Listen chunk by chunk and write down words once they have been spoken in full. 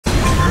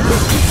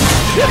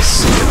I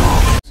see it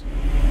all.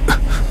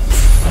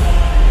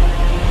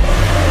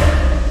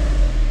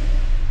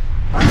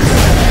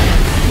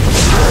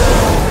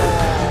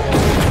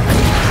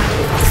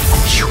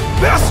 You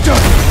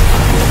bastard!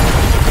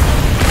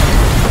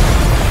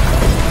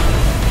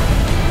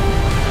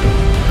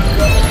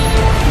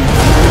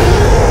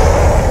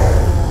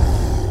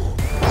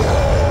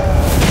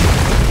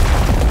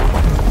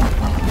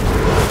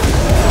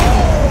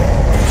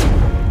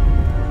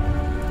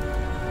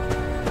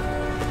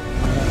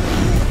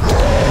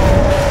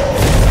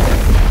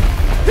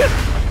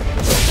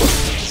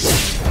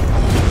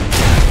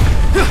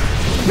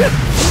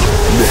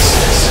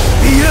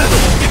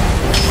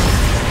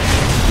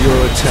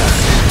 Your attack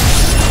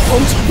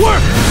won't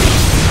work!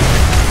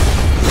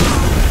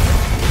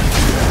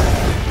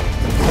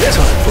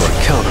 Time for a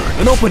counter,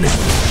 an opening!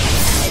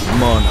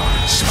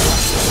 Monarchs.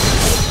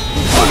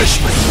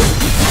 Punishment!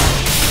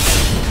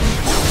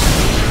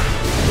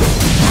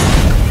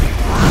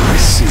 I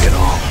see it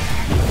all.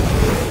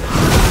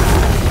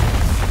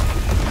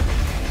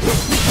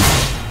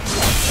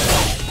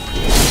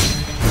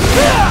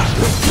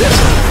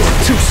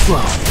 Too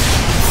slow.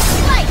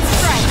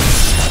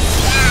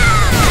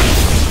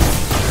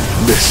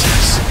 This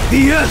is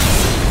the end!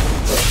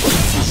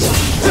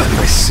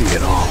 I see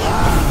it all.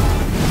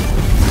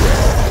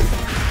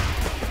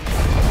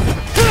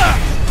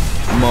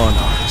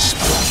 Monarchs.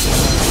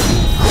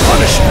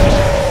 Punishment.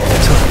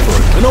 Time for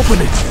an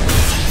opening.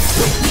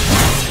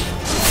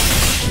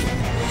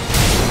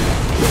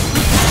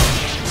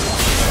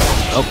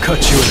 I'll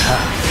cut you in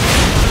half.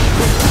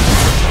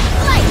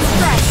 Light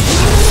strike!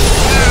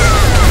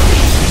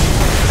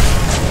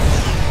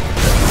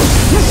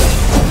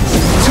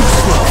 Too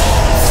slow.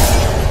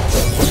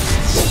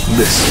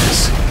 This is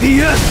the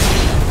end!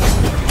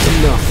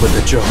 Enough with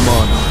the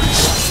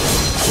Monarchs.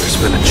 There's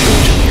been a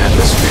change in the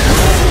atmosphere.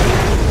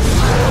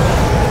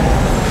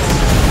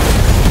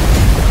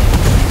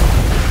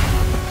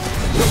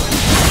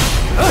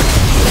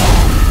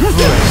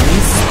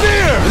 Flaming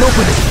spear! An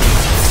opening!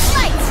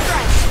 Light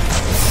strike!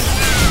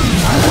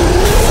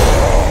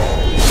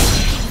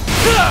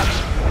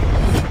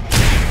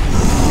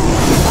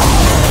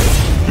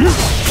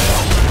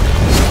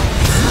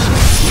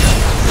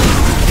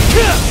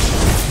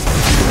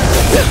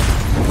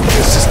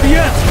 This is the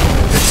end!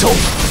 It's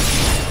over!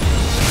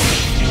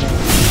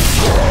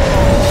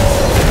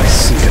 I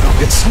see it all.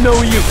 It's no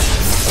use!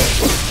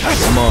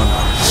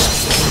 Monarchs.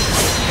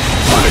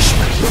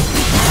 Punishment!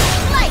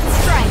 Light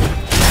strike!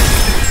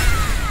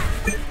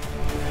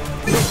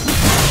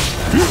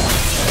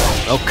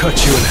 I'll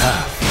cut you in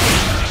half.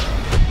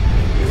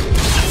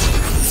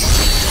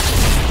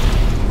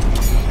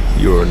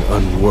 You're an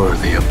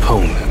unworthy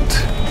opponent.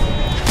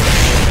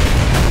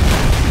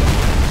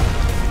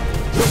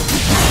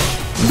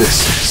 This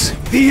is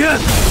the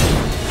end!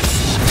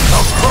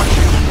 I'll crush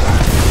you!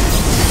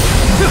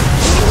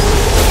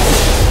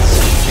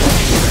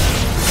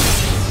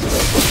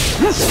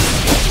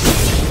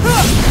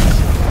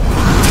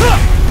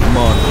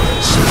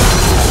 Monarchs.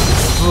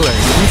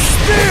 Flaming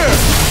spear!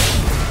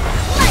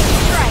 Light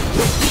strike!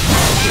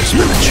 There's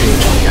been a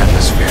change in the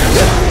atmosphere.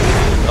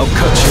 I'll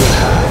cut you in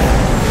half.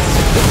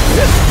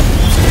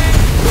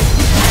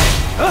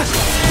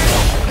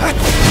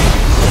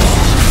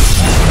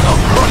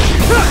 I'll crush you!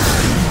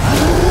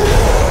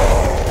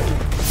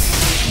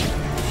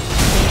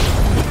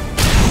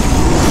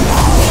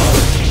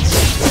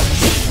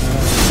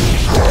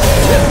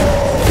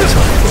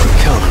 Time for a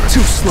counter.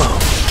 Too slow.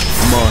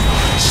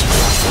 Monarchs.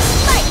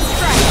 Light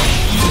strike!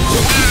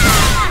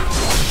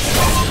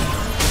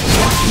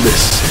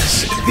 This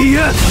is the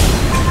end!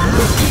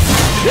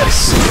 I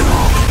see it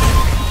all.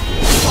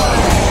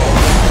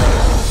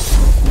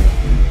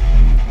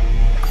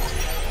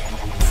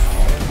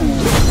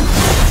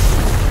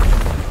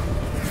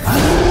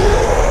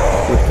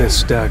 With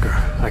this dagger,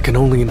 I can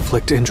only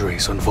inflict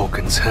injuries on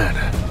Vulcan's head.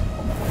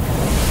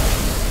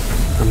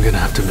 I'm gonna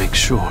have to make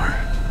sure.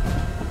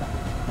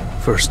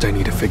 First, I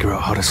need to figure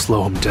out how to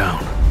slow him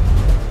down.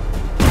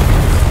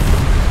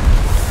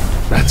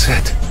 That's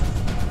it.